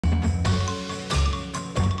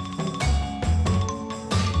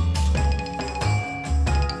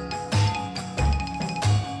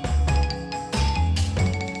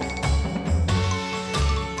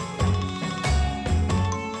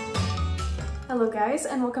Hello guys,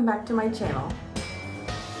 and welcome back to my channel.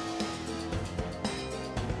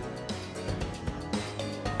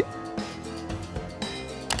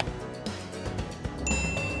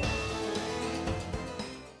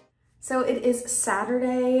 So it is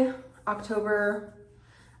Saturday, October,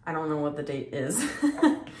 I don't know what the date is,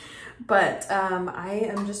 but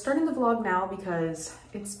I am just starting the vlog now because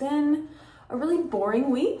it's been a really boring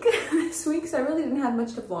week this week, so I really didn't have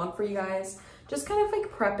much to vlog for you guys. Just kind of like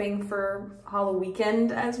prepping for Hollow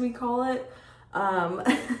Weekend, as we call it.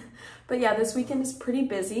 But yeah, this weekend is pretty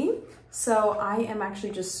busy. So I am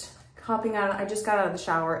actually just hopping out. I just got out of the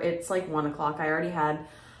shower. It's like 1 o'clock.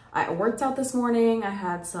 I worked out this morning. I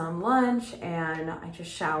had some lunch and I just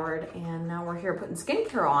showered, and now we're here putting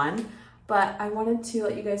skincare on. But I wanted to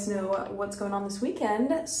let you guys know what's going on this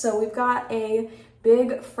weekend. So we've got a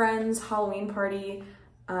big friends Halloween party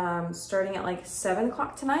starting at like 7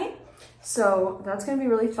 o'clock tonight. So that's gonna be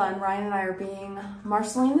really fun. Ryan and I are being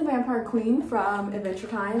Marceline the Vampire Queen from Adventure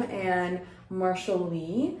Time and Marshall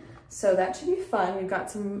Lee. So that should be fun. We've got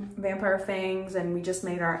some vampire fangs and we just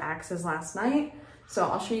made our axes last night. So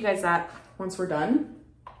I'll show you guys that once we're done.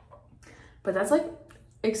 But that's like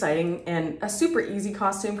exciting and a super easy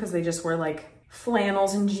costume because they just wear like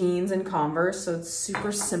flannels and jeans and Converse. So it's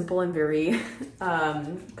super simple and very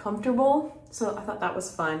comfortable. So I thought that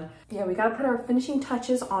was fun. Yeah, we gotta put our finishing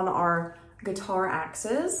touches on our guitar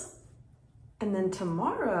axes. And then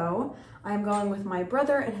tomorrow I'm going with my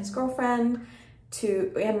brother and his girlfriend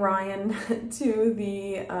and Ryan to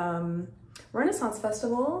the Renaissance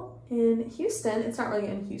Festival in Houston. It's not really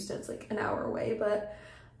in Houston, it's like an hour away, but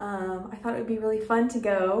I thought it would be really fun to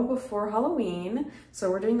go before Halloween.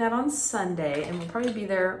 So we're doing that on Sunday and we'll probably be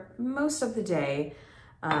there most of the day.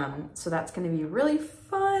 So that's gonna be really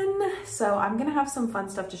fun. So I'm gonna have some fun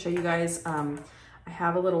stuff to show you guys. I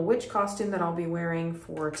have a little witch costume that I'll be wearing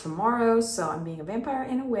for tomorrow. So I'm being a vampire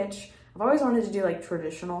and a witch. I've always wanted to do like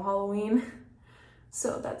traditional Halloween.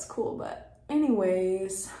 So that's cool, but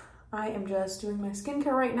anyways, I am just doing my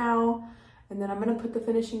skincare right now. And then I'm gonna put the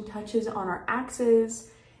finishing touches on our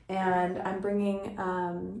axes. And I'm bringing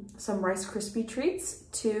some Rice Krispie treats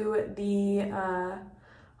to the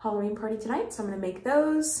Halloween party tonight. So I'm gonna make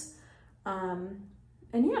those.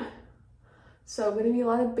 And yeah, so gonna be a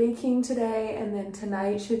lot of baking today, and then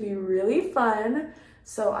tonight should be really fun.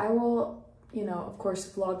 So I will, you know, of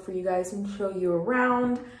course, vlog for you guys and show you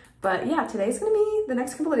around. But yeah, the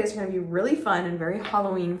next couple of days are gonna be really fun and very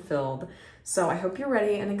Halloween filled. So I hope you're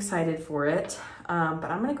ready and excited for it.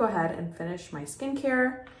 But I'm gonna go ahead and finish my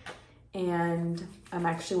skincare, and I'm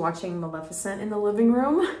actually watching Maleficent in the living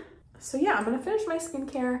room. So yeah, I'm gonna finish my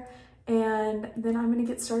skincare and then I'm gonna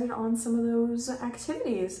get started on some of those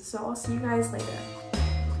activities. So I'll see you guys later.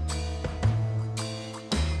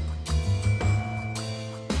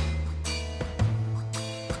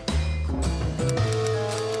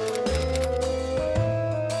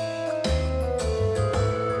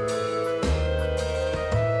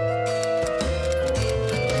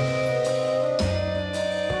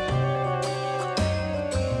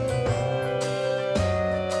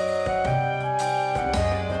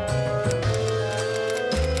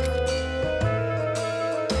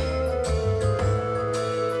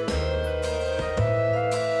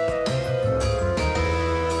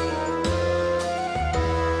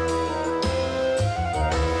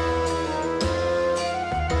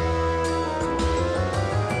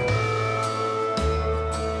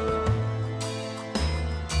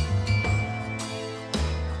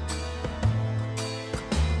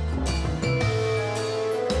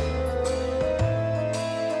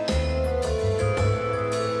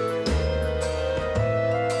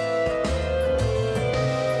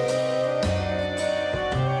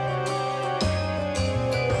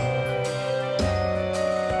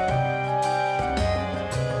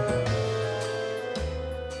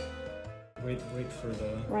 Wait for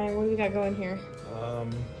the... Ryan, what do we got going here?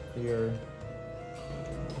 You're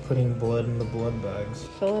putting blood in the blood bags.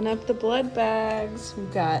 Filling up the blood bags.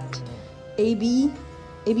 We've got AB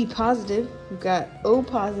positive. We've got O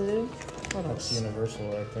positive. What else? That's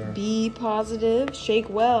universal right there. B positive. Shake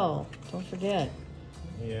well. Don't forget.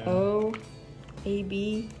 Yeah. O,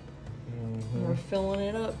 AB. We're filling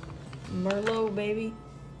it up. Merlot, baby.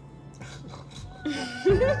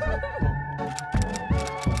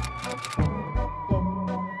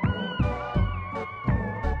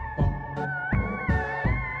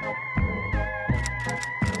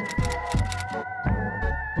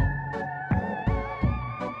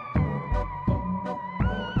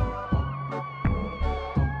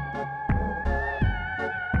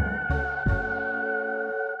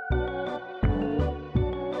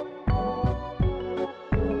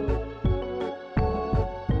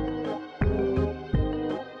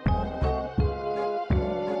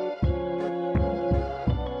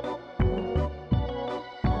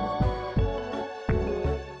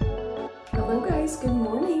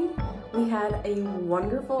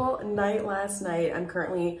 wonderful night last night. I'm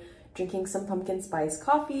currently drinking some pumpkin spice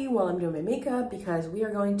coffee while I'm doing my makeup because we are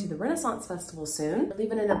going to the Renaissance Festival soon. We're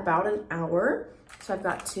leaving in about an hour. So I've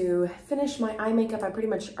got to finish my eye makeup. I pretty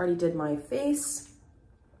much already did my face.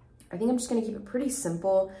 I think I'm just gonna keep it pretty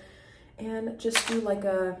simple and just do like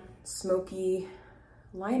a smoky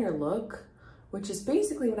liner look, which is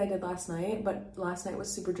basically what I did last night, but last night was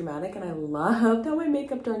super dramatic and I loved how my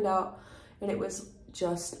makeup turned out. And it was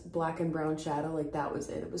just black and brown shadow, like that was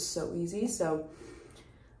it. It was so easy. So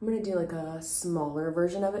I'm gonna do like a smaller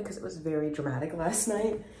version of it because it was very dramatic last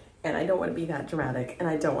night and I don't wanna be that dramatic and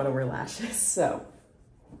I don't wanna wear lashes. So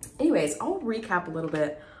anyways, I'll recap a little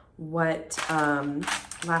bit what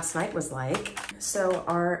last night was like. So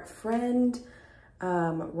our friend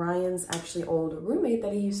Ryan's actually old roommate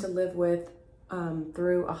that he used to live with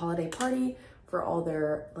threw a holiday party for all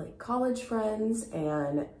their like college friends,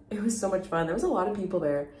 and it was so much fun. There was a lot of people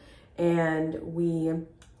there, and we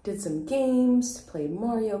did some games, played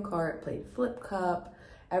Mario Kart, played Flip Cup.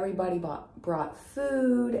 Everybody brought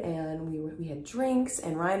food, and we had drinks,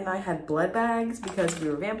 and Ryan and I had blood bags because we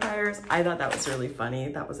were vampires. I thought that was really funny.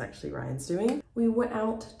 That was actually Ryan's doing. We went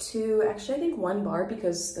out to actually I think one bar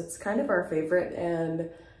because that's kind of our favorite, and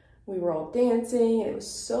we were all dancing and it was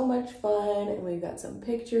so much fun, and we got some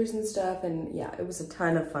pictures and stuff, and yeah, it was a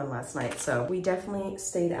ton of fun last night. So we definitely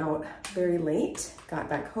stayed out very late, got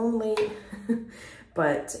back home late,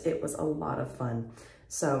 but it was a lot of fun.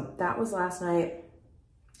 So that was last night.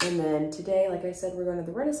 And then today, like I said, we're going to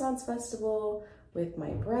the Renaissance Festival with my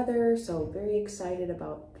brother, so very excited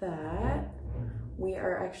about that. We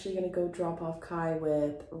are actually gonna go drop off Kai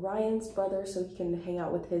with Ryan's brother so he can hang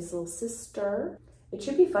out with his little sister. It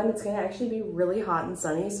should be fun. It's gonna actually be really hot and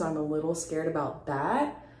sunny, so I'm a little scared about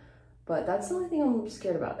that. But that's the only thing I'm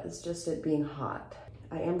scared about, is just it being hot.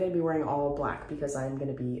 I am gonna be wearing all black because I'm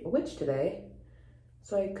gonna be a witch today.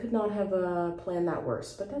 So I could not have planned that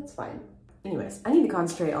worse, but that's fine. Anyways, I need to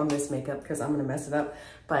concentrate on this makeup because I'm gonna mess it up.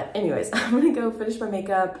 But anyways, I'm gonna go finish my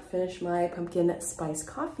makeup, finish my pumpkin spice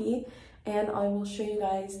coffee, and I will show you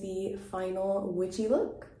guys the final witchy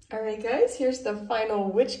look. All right guys, here's the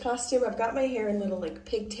final witch costume. I've got my hair in little like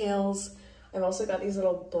pigtails. I've also got these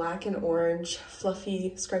little black and orange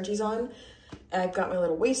fluffy scrunchies on. I've got my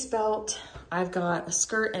little waist belt. I've got a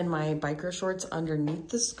skirt and my biker shorts underneath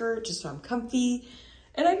the skirt just so I'm comfy.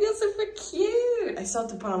 And I feel super cute. I still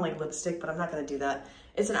have to put on like lipstick, but I'm not gonna do that.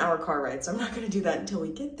 It's an hour car ride, so I'm not gonna do that until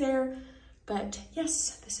we get there. But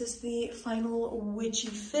yes, this is the final witchy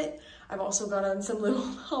fit. I've also got on some little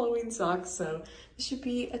Halloween socks, so this should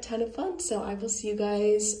be a ton of fun. So I will see you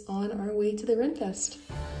guys on our way to the Renfest.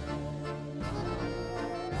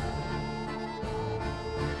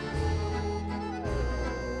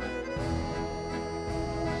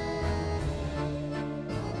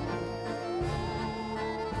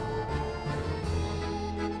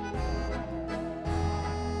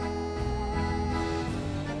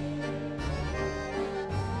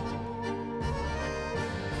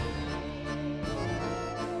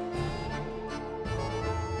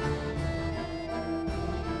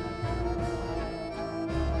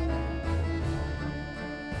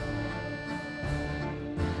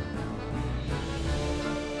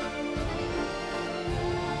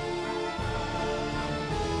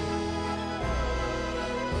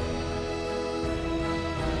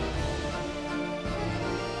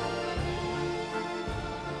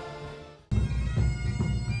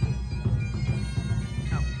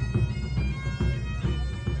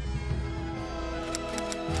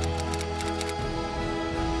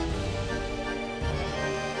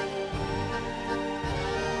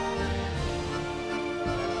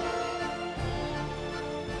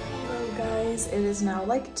 It is now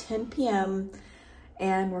like 10 p.m.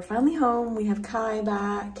 and we're finally home. We have Kai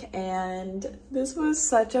back, and this was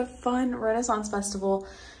such a fun Renaissance Festival.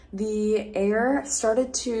 The air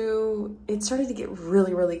started to get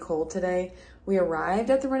really cold today. We arrived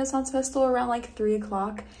at the Renaissance Festival around like 3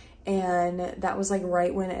 o'clock, and that was like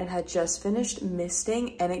right when it had just finished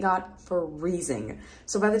misting and it got freezing.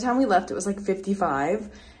 So by the time we left, it was like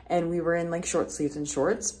 55. And we were in like short sleeves and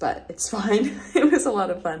shorts, but it's fine. It was a lot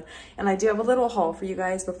of fun. And I do have a little haul for you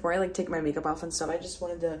guys before I like take my makeup off and stuff. I just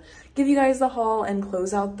wanted to give you guys the haul and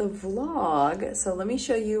close out the vlog. So let me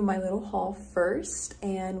show you my little haul first,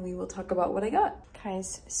 and we will talk about what I got.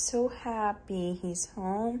 Kai's so happy. He's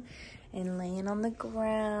home and laying on the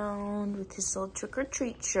ground with his little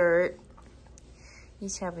trick-or-treat shirt.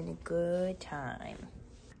 He's having a good time.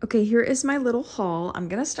 Okay, here is my little haul. I'm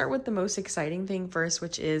gonna start with the most exciting thing first,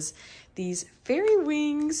 which is these fairy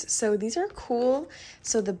wings. So these are cool.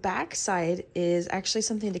 So the back side is actually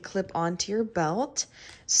something to clip onto your belt.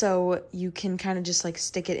 So you can kind of just like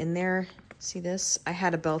stick it in there. See this? I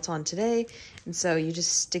had a belt on today. And so you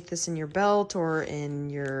just stick this in your belt or in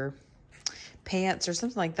your pants or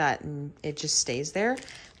something like that, and it just stays there.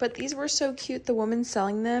 But these were so cute. The woman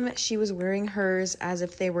selling them, she was wearing hers as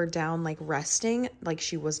if they were down like resting, like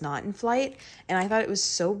she was not in flight, and I thought it was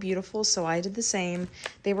so beautiful, so I did the same.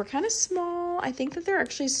 They were kind of small. I think that they're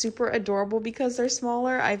actually super adorable because they're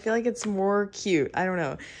smaller. I feel like it's more cute. I don't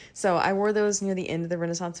know. So I wore those near the end of the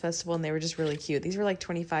Renaissance Festival, and they were just really cute. These were like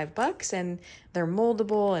 25 bucks, and they're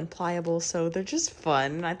moldable and pliable, so they're just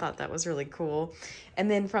fun. I thought that was really cool. And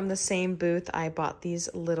then from the same booth, I bought these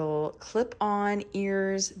little clip-on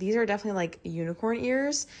ears. These are definitely like unicorn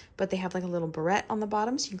ears, but they have like a little barrette on the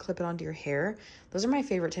bottom, so you can clip it onto your hair. Those are my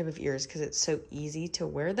favorite type of ears because it's so easy to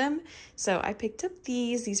wear them. So I picked up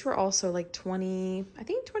these. These were also like 20, I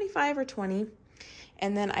think 25 or 20.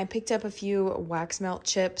 And then I picked up a few wax melt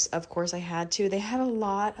chips. Of course I had to. They had a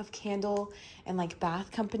lot of candle and like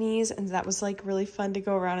bath companies, and that was like really fun to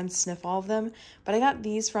go around and sniff all of them. But I got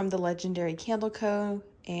these from the Legendary Candle Co.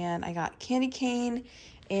 and I got candy cane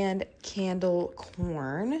and candle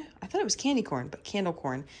corn. I thought it was candy corn, but candle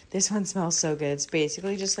corn. This one smells so good. It's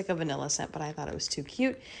basically just like a vanilla scent, but I thought it was too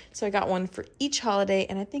cute. So I got one for each holiday,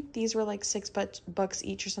 and I think these were like $6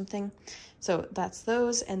 each or something. So that's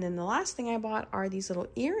those. And then the last thing I bought are these little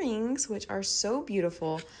earrings, which are so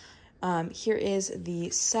beautiful. Here is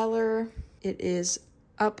the seller. It is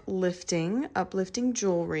uplifting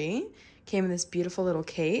jewelry. Came in this beautiful little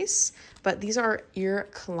case, but these are ear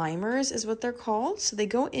climbers is what they're called. So they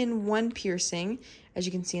go in one piercing, as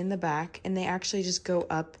you can see in the back, and they actually just go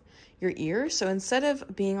up your ear. So instead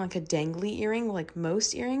of being like a dangly earring like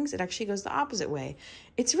most earrings, it actually goes the opposite way.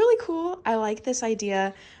 It's really cool. I like this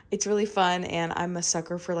idea. It's really fun, and I'm a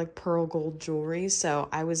sucker for like pearl gold jewelry, so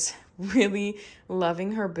I was really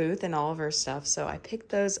loving her booth and all of her stuff, so I picked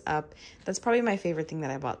those up. That's probably my favorite thing that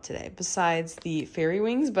I bought today, besides the fairy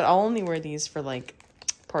wings, but I'll only wear these for like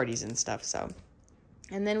parties and stuff. So,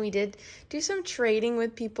 and then we did do some trading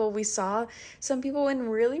with people. We saw some people in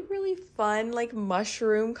really, really fun, like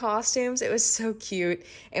mushroom costumes. It was so cute.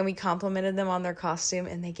 And we complimented them on their costume,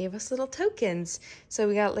 and they gave us little tokens. So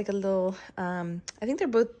we got like a little, I think they're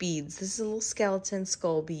both beads. This is a little skeleton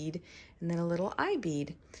skull bead, and then a little eye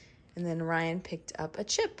bead. And then Ryan picked up a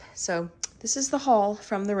chip. So this is the haul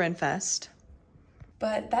from the Renfest.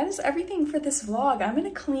 But that is everything for this vlog. I'm gonna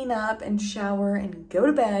clean up and shower and go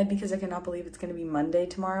to bed because I cannot believe it's gonna be Monday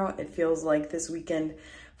tomorrow. It feels like this weekend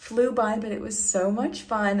flew by, but it was so much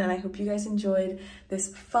fun, and I hope you guys enjoyed this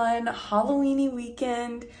fun Halloween-y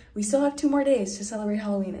weekend. We still have 2 more days to celebrate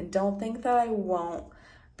Halloween, and don't think that I won't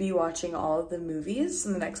be watching all of the movies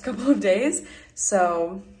in the next couple of days.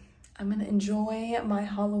 So I'm gonna enjoy my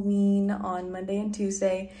Halloween on Monday and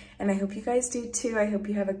Tuesday, and I hope you guys do too. I hope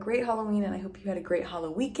you have a great Halloween, and I hope you had a great Hallow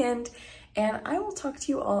weekend, and I will talk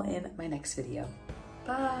to you all in my next video.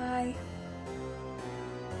 Bye!